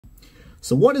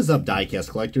So what is up,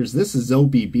 Diecast collectors? This is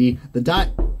OBB.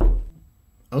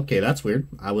 Okay, that's weird.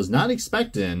 I was not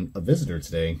expecting a visitor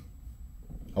today.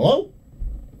 Hello?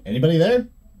 Anybody there?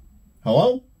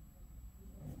 Hello?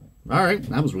 Alright,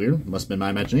 that was weird. Must have been my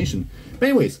imagination. But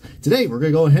anyways, today we're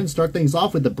going to go ahead and start things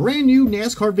off with the brand new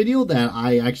NASCAR video that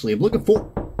I actually am looking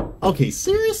for. Okay,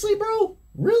 seriously, bro?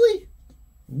 Really?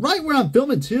 Right where I'm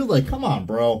filming too? Like, come on,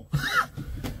 bro.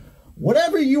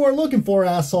 Whatever you are looking for,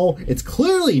 asshole, it's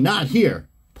clearly not here.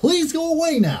 Please go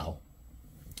away now.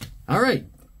 Alright,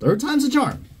 third time's a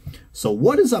charm. So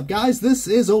what is up, guys? This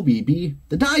is OBB,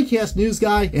 the Diecast news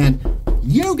guy, and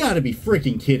you gotta be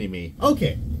freaking kidding me.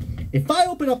 Okay, if I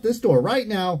open up this door right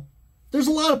now, there's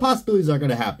a lot of possibilities that are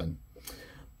gonna happen.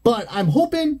 But I'm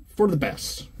hoping for the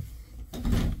best.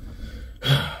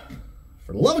 For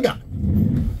the love of God.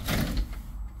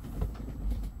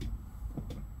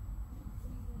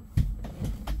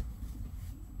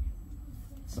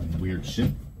 Some weird shit.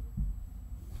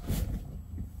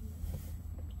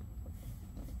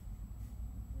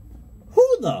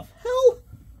 Who the hell?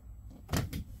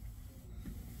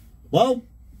 Well,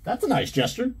 that's a nice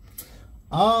gesture.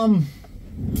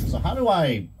 So how do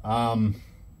I,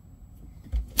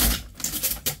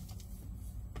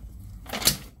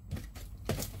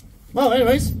 well,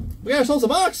 anyways, we got ourselves a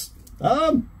box.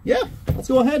 Yeah, let's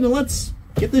go ahead and let's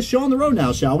get this show on the road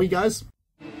now, shall we, guys?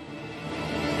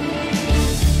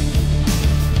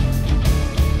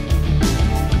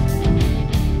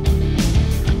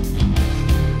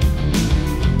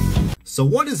 So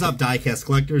what is up, Diecast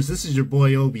collectors? This is your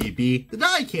boy OBB, the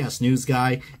Diecast news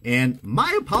guy, and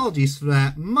my apologies for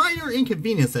that minor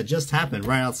inconvenience that just happened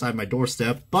right outside my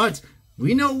doorstep, but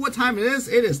we know what time it is.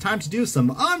 It is time to do some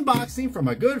unboxing from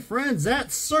my good friends at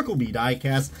CircleB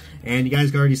Diecast. And you guys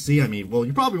can already see, I mean, well,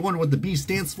 you probably wonder what the B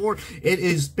stands for. It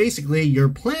is basically your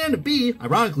plan B,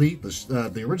 ironically,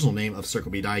 the original name of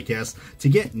CircleB Diecast, to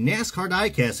get NASCAR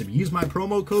Diecast if you use my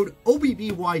promo code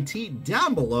OBBYT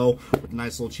down below with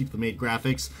nice little cheaply made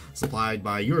graphics supplied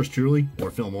by yours truly, or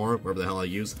Fillmore, wherever the hell I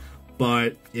use.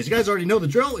 But as you guys already know the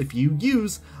drill, if you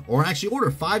use or actually order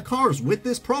 5 cars with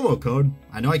this promo code,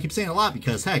 I know I keep saying it a lot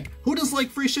because, heck, who doesn't like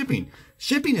free shipping?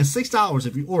 Shipping is $6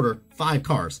 if you order 5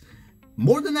 cars.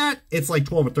 More than that, it's like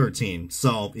 12 or 13.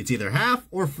 So it's either half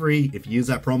or free if you use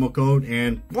that promo code.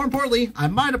 And more importantly, I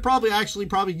might have probably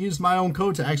used my own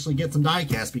code to actually get some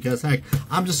diecast because, heck,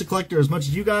 I'm just a collector as much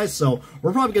as you guys. So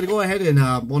we're probably going to go ahead and,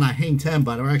 well, not hang 10,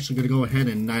 but we're actually going to go ahead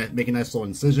and make a nice little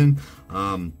incision.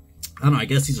 I don't know, I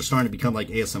guess these are starting to become like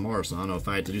ASMR, so I don't know if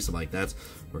I had to do something like that.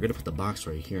 We're going to put the box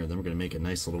right here, and then we're going to make a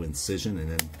nice little incision,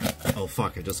 and then, oh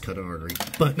fuck, I just cut an artery.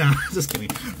 But nah, just kidding.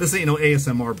 This ain't no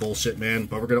ASMR bullshit, man.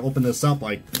 But we're going to open this up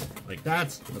like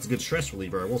that. That's a good stress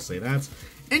reliever, I will say that.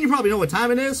 And you probably know what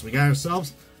time it is. We got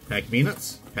ourselves packing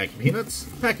peanuts, packing peanuts,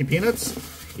 packing peanuts,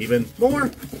 even more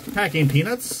packing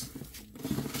peanuts.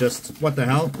 Just, what the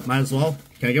hell, might as well.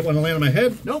 Can I get one to land on my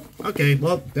head? Nope. Okay,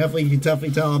 well, definitely, you can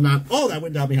definitely tell I'm not. Oh, that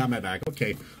went down behind my back.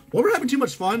 Okay, well, we're having too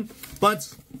much fun,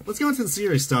 but let's go into the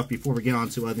serious stuff before we get on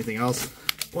to anything else.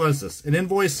 What is this? An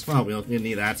invoice? Oh, we don't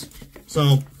need that.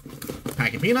 So,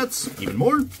 packing peanuts, even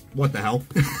more. What the hell?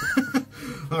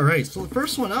 Alright, so the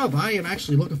first one up, I am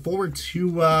actually looking forward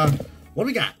to, what do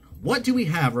we got? What do we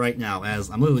have right now?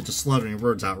 As I'm literally just slaughtering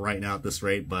words out right now at this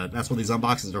rate, but that's what these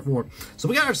unboxings are for. So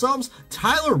we got ourselves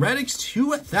Tyler Reddick's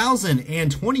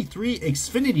 2023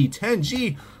 Xfinity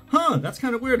 10G. Huh, that's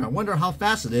kind of weird. I wonder how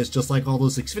fast it is, just like all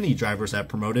those Xfinity drivers have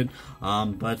promoted.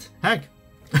 But heck,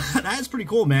 that is pretty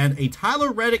cool, man. A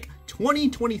Tyler Reddick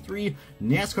 2023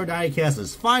 NASCAR Diecast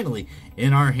is finally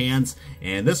in our hands,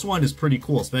 and this one is pretty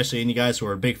cool, especially any guys who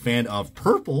are a big fan of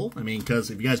purple. I mean,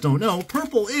 because if you guys don't know,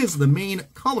 purple is the main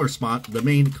color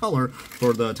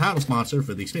for the title sponsor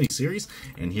for the Xfinity series.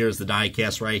 And here's the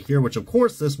diecast right here, which of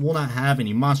course this will not have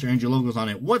any Monster Energy logos on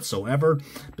it whatsoever,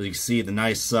 but you can see the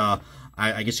nice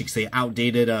I guess you could say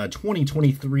outdated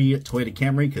 2023 Toyota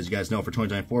Camry, because you guys know for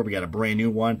 2024 we got a brand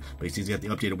new one, but you see it's got the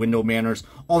updated window manners,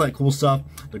 all that cool stuff.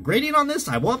 The grading on this,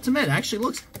 I will have to admit, actually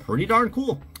looks pretty darn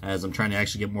cool, as I'm trying to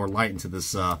actually get more light into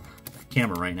this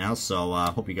camera right now, so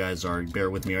hope you guys bear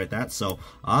with me right that. So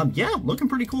yeah, looking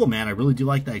pretty cool, man. I really do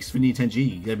like the Xfinity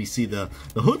 10G. You see the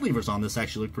hood levers on this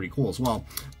actually look pretty cool as well.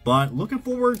 But looking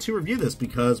forward to review this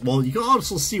because, well, you can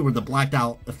also see where the blacked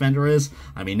out fender is.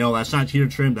 I mean, no, that's not heater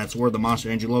trim. That's where the Monster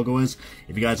Energy logo is.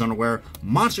 If you guys aren't aware,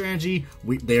 Monster Energy,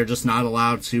 they are just not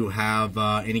allowed to have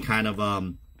any kind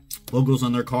of logos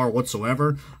on their car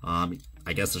whatsoever.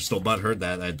 I guess they're still butthurt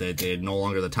that they're no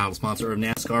longer the title sponsor of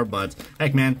NASCAR, but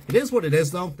heck, man, it is what it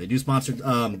is, though. They do sponsor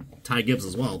Ty Gibbs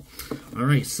as well. All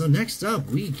right, so next up,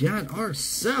 we got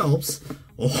ourselves,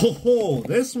 oh,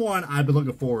 this one I've been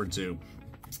looking forward to.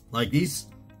 Like, these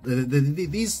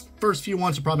first few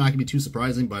ones are probably not going to be too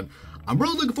surprising, but I'm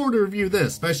really looking forward to review this,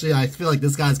 especially I feel like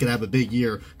this guy's going to have a big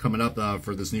year coming up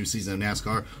for this new season of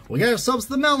NASCAR. We got ourselves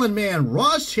the Melon Man,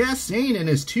 Ross Chastain, in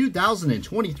his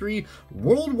 2023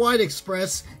 Worldwide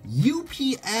Express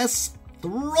UPS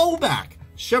Throwback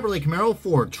Chevrolet Camaro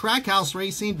for Trackhouse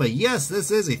Racing. But yes, this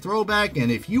is a throwback,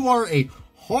 and if you are a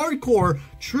hardcore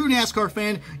true NASCAR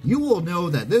fan, you will know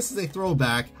that this is a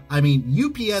throwback. I mean,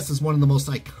 UPS is one of the most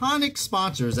iconic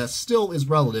sponsors that still is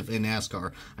relative in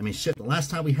NASCAR. I mean, shit, the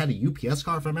last time we had a UPS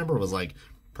car, if I remember, was like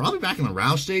probably back in the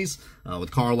Roush days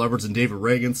with Carl Edwards and David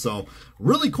Reagan. So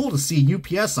really cool to see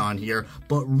UPS on here.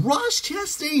 But Ross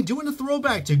Chastain doing a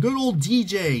throwback to good old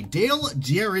DJ Dale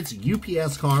Jarrett's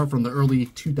UPS car from the early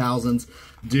 2000s.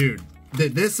 Dude,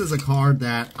 this is a car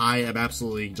that I am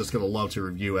absolutely just going to love to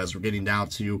review as we're getting down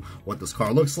to what this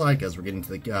car looks like, as we're getting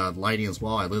to the lighting as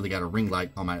well. I literally got a ring light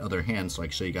on my other hand so I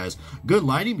can show you guys good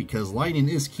lighting, because lighting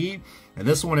is key. And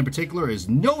this one in particular is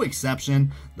no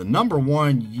exception. The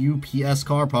 #1 UPS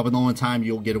car, probably the only time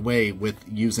you'll get away with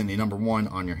using a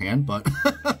 #1 on your hand, but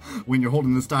when you're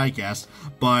holding this diecast.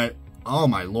 But oh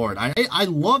my lord, I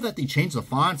love that they changed the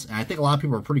fonts, and I think a lot of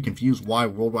people are pretty confused why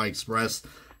Worldwide Express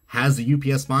has the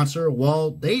UPS sponsor.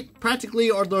 Well, they practically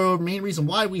are the main reason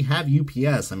why we have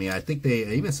UPS. I mean, I think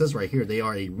it even says right here, they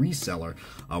are a reseller.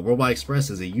 Worldwide Express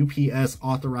is a UPS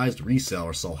authorized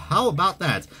reseller. So how about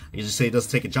that? You just say it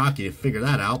doesn't take a jockey to figure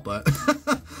that out, but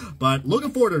but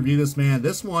looking forward to review this, man.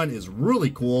 This one is really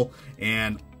cool,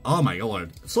 and oh my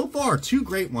god, so far, 2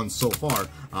 great ones so far,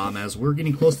 as we're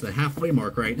getting close to the halfway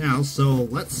mark right now. So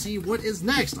let's see what is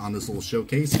next on this little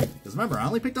showcase, because remember, I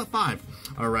only picked up 5.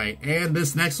 All right, and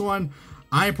this next one,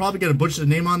 I'm probably going to butcher the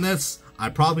name on this. I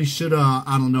probably should, I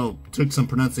don't know, took some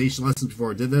pronunciation lessons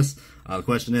before I did this. The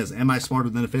question is, am I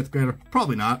smarter than a 5th grader?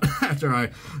 Probably not, after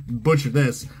I butchered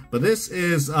this. But this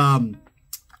is, this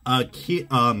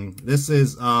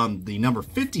is the number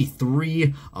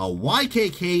 53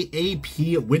 YKK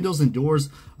AP Windows and Doors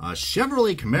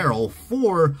Chevrolet Camaro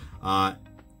for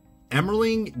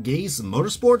Emerling Gaze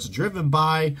Motorsports, driven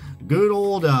by good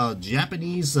old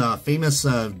Japanese, famous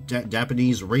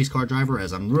Japanese race car driver,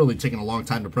 as I'm really taking a long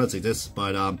time to pronounce this,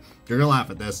 but you're gonna laugh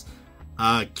at this.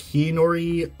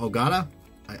 Kinori Ogata.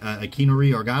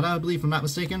 Kinori Ogata, I believe, if I'm not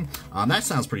mistaken. That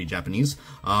sounds pretty Japanese,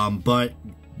 but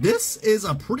this is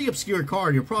a pretty obscure car,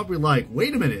 and you're probably like,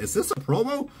 wait a minute, is this a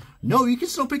promo? No, you can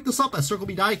still pick this up at Circle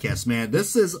B Diecast, man.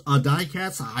 This is a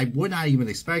diecast I would not even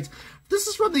expect. This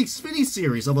is from the Xfinity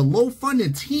series of a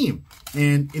low-funded team.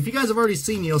 And if you guys have already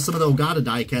seen, you know, some of the Ogata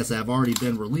diecasts that have already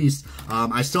been released,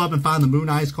 I still haven't found the Moon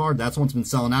Eyes card. That's one's been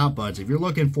selling out. But if you're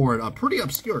looking for a pretty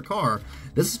obscure car,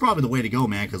 this is probably the way to go,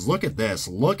 man. Because look at this.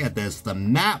 Look at this. The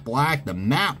matte black, the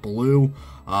matte blue,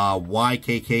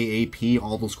 YKK AP,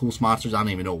 all those cool sponsors. I don't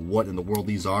even know what in the world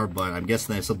these are, but I'm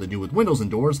guessing they have something to do with windows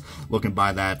and doors. Looking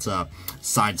by that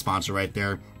side sponsor right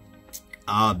there.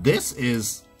 This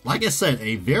is, like I said,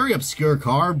 a very obscure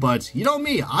car, but you know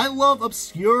me, I love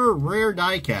obscure, rare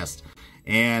diecast.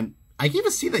 And I can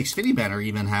even see the Xfinity banner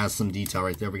even has some detail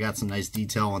right there. We got some nice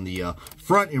detail on the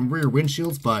front and rear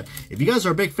windshields. But if you guys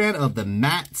are a big fan of the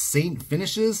matte Saint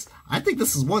finishes, I think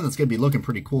this is one that's going to be looking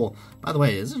pretty cool. By the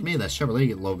way, is it maybe that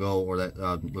Chevrolet logo, or that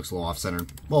looks a little off-center?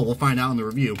 Well, we'll find out in the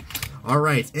review. All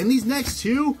right, and these next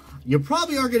two, you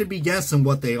probably are going to be guessing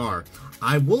what they are.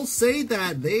 I will say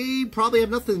that they probably have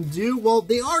nothing to do, well,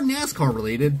 they are NASCAR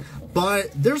related,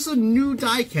 but there's a new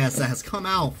diecast that has come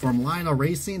out from Lionel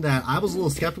Racing that I was a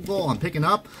little skeptical on picking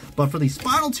up. But for these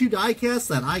final 2 diecasts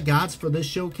that I got for this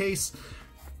showcase,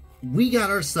 we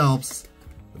got ourselves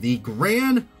the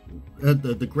grand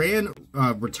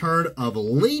return of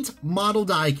late model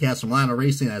diecast from Lionel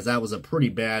Racing, as that was a pretty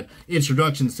bad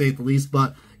introduction to say the least.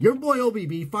 But your boy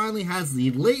OBB finally has the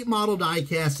late model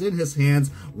diecast in his hands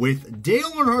with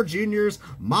Dale Earnhardt Jr.'s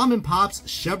Mom and Pop's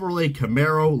Chevrolet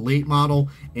Camaro late model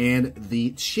and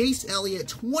the Chase Elliott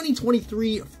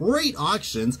 2023 Freight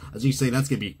Auctions. As you say, that's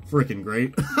gonna be freaking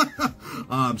great.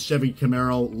 Chevy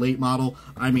Camaro late model.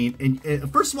 I mean,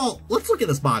 and first of all, let's look at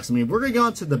this box. I mean, we're gonna go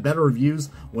on to the better reviews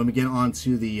when we get on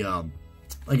to the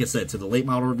like I said, to the late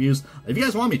model reviews. If you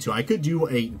guys want me to, I could do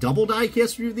a double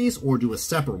diecast review of these or do a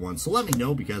separate one. So let me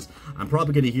know, because I'm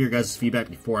probably going to hear your guys' feedback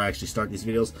before I actually start these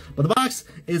videos. But the box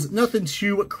is nothing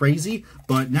too crazy.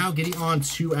 But now getting on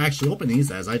to actually open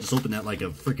these, as I just opened that like a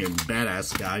freaking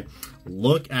badass guy.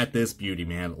 Look at this beauty,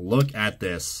 man. Look at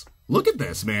this. Look at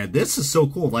this, man. This is so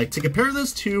cool. Like, to compare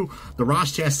this to the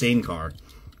Ross Chastain car,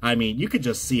 I mean, you could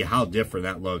just see how different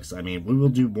that looks. I mean, we will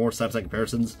do more side-by-side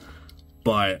comparisons.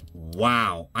 But,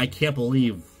 wow, I can't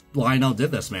believe Lionel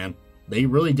did this, man. They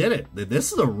really did it.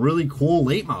 This is a really cool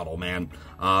late model, man.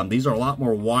 These are a lot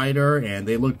more wider, and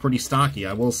they look pretty stocky,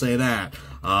 I will say that.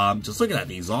 Just look at that,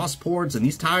 the exhaust ports, and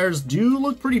these tires do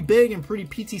look pretty big and pretty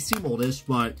PTC moldish,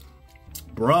 but,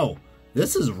 bro,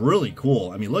 this is really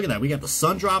cool. I mean, look at that. We got the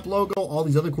Sundrop logo, all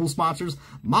these other cool sponsors.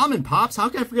 Mom and Pops, how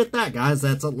can I forget that, guys?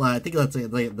 That's I think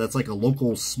that's like a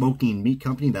local smoking meat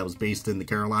company that was based in the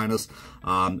Carolinas.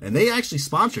 And they actually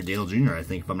sponsored Dale Jr., I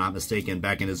think, if I'm not mistaken,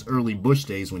 back in his early Busch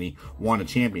days when he won a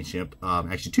championship.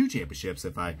 Actually, 2 championships,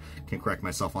 if I can correct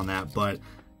myself on that. But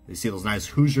you see those nice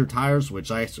Hoosier tires,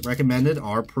 which I recommended,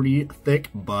 are pretty thick,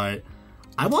 but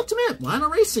I will admit, Lionel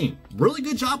Racing, really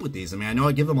good job with these. I mean, I know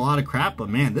I give them a lot of crap, but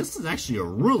man, this is actually a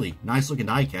really nice looking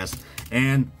diecast.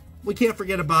 And we can't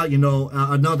forget about, you know,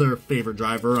 another favorite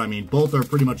driver. I mean, both are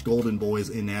pretty much golden boys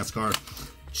in NASCAR.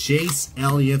 Chase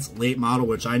Elliott's late model,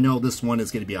 which I know this one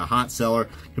is going to be a hot seller.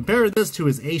 Compare this to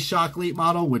his A-Shock late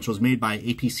model, which was made by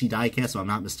APC Diecast, if I'm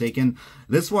not mistaken.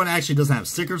 This one actually doesn't have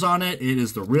stickers on it. It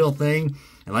is the real thing.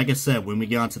 And like I said, when we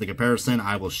get onto the comparison,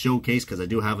 I will showcase, because I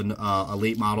do have a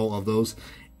late model of those.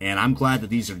 And I'm glad that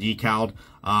these are decaled.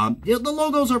 Yeah, the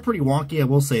logos are pretty wonky, I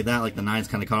will say that. Like, the 9's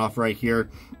kind of cut off right here.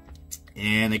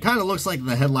 And it kind of looks like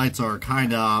the headlights are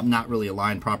kind of not really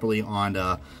aligned properly on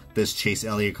this Chase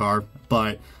Elliott car.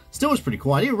 But still was pretty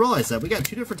cool. I didn't realize that we got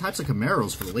 2 different types of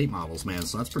Camaros for the late models, man.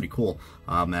 So that's pretty cool.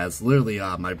 As literally,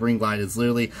 my Bring Glide is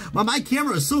literally, my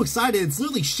camera is so excited, it's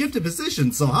literally shifted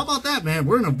position. So how about that, man?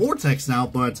 We're in a vortex now,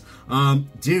 but,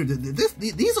 dude,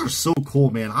 these are so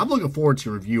cool, man. I'm looking forward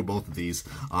to review both of these,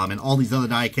 and all these other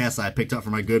diecasts I picked up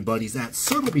from my good buddies at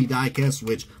Circle B Diecast,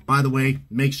 which, by the way,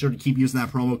 make sure to keep using that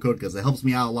promo code, because it helps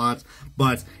me out a lot.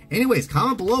 But anyways,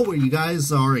 comment below where you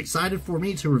guys are excited for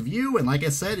me to review, and like I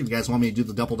said, if you guys want me to do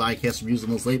the double diecast reviews on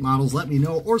those late models, let me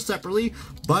know, or separately.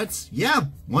 But yeah,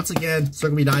 once again,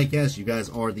 Circle B Diecast, you guys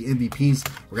are the MVPs.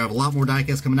 We're gonna have a lot more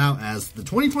diecasts coming out, as the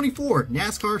 2024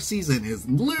 NASCAR season is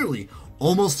literally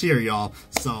almost here, y'all.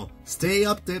 So stay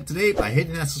up to date by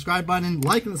hitting that subscribe button,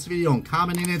 liking this video, and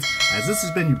commenting it, as this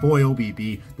has been your boy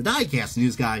OBB, the Diecast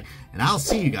News Guy, and I'll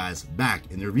see you guys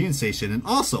back in the reviewing station, and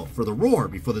also for the Roar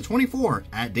before the 24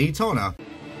 at Daytona.